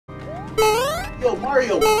Yo,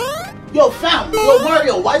 Mario. Yo, fam. Yo,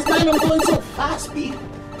 Mario. Why is Dynam going so fast, B?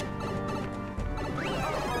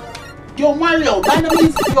 Yo, Mario. Dynam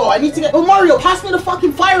needs... Yo, I need to get... Yo, Mario, pass me the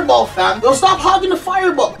fucking fireball, fam. Yo, stop hogging the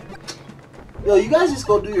fireball. Yo, you guys just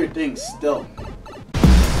go do your thing still.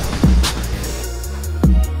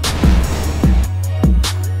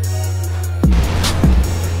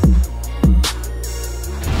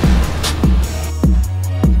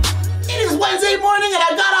 Wednesday morning and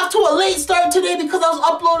I got off to a late start today because I was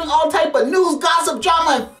uploading all type of news, gossip,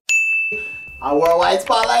 drama, and on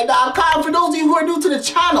WorldwideSpotlight.com. For those of you who are new to the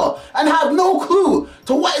channel and have no clue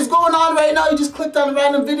to what is going on right now, you just clicked on a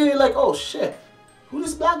random video and you're like, oh shit, who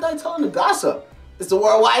this black guy telling the gossip? It's the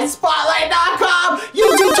WorldwideSpotlight.com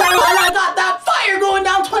YouTube channel, and I got that fire going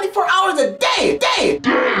down 24 hours a day.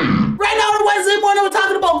 Right now on Wednesday morning, we're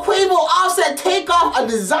talking about Quavo, Offset, Takeoff, a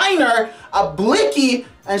designer, a blicky,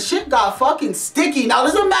 and shit got fucking sticky. Now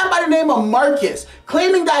there's a man by the name of Marcus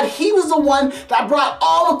claiming that he was the one that brought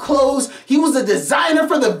all the clothes. He was the designer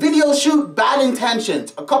for the video shoot Bad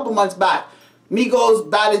Intentions a couple months back. Migos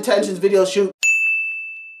Bad Intentions video shoot.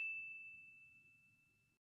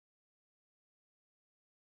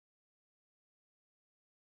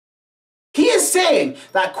 He is saying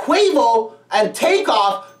that Quavo and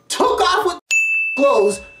Takeoff took off with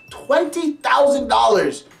clothes,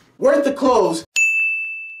 $20,000 worth of clothes.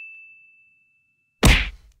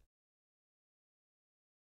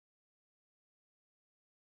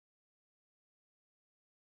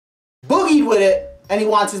 Boogied with it, and he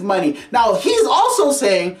wants his money. Now, he's also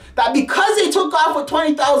saying that because they took off with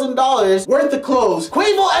 $20,000 worth of clothes,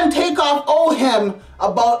 Quavo and Takeoff owe him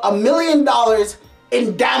about $1 million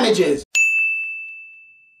in damages.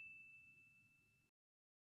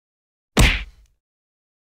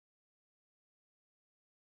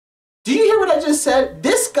 Do you hear what I just said?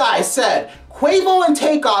 This guy said Quavo and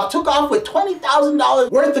Takeoff took off with $20,000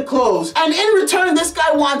 worth of clothes, and in return, this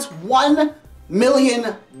guy wants $1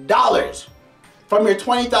 million from your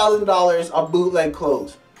 $20,000 of bootleg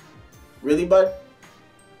clothes. Really, bud?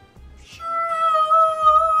 Sure,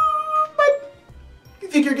 but you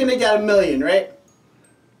think you're gonna get $1 million, right?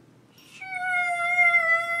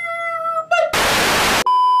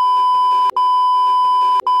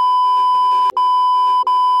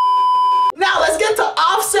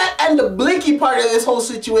 And the blinky part of this whole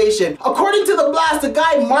situation. According to the blast, the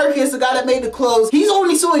guy Marcus, the guy that made the clothes, he's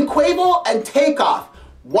only suing Quavo and Takeoff.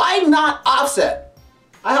 Why not Offset?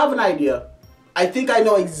 I have an idea. I think I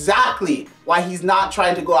know exactly why he's not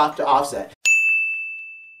trying to go after Offset.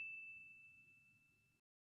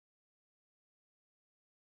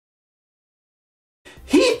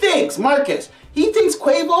 He thinks, Marcus, he thinks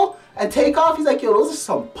Quavo and Takeoff, he's like, yo, those are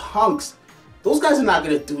some punks. Those guys are not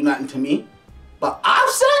gonna do nothing to me. But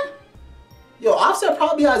Offset? Yo, Offset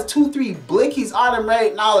probably has 2-3 blickies on him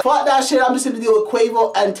right now. Like, fuck that shit, I'm just gonna deal with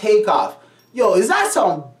Quavo and Takeoff. Yo, is that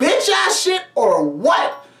some bitch ass shit or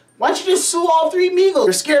what? Why don't you just sue all 3 Migos?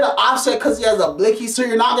 You're scared of Offset because he has a blicky, so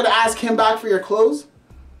you're not gonna ask him back for your clothes?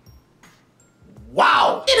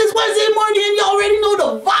 Wow. It is Wednesday morning and you already know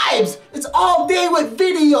the vibes. It's all day with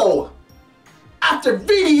video. After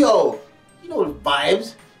video. You know the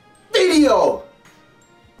vibes. Video.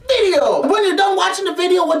 When you're done watching the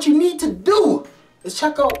video, what you need to do is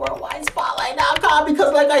check out WorldwideSpotlight.com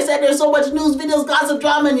because like I said, there's so much news, videos, gossip,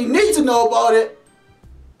 drama, and you need to know about it.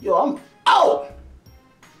 Yo, I'm out.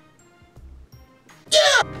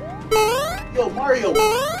 Yeah! Yo, Mario.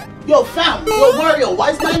 Yo, fam. Yo, Mario, why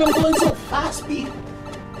is Dynam going so fast, B?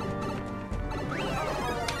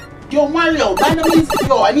 Yo, Mario, Dynam needs...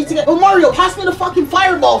 Yo, I need to get... Yo, Mario, pass me the fucking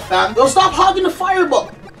fireball, fam. Yo, stop hogging the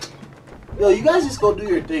fireball. Yo, you guys just go do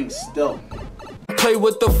your thing still. Play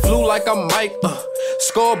with the flu like I'm Mike.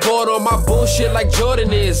 Scoreboard on my bullshit like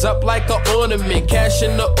Jordan is. Up like an ornament. Cash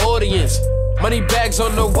in the audience. Money bags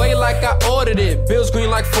on the way like I ordered it. Bills green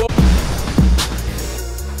like 4.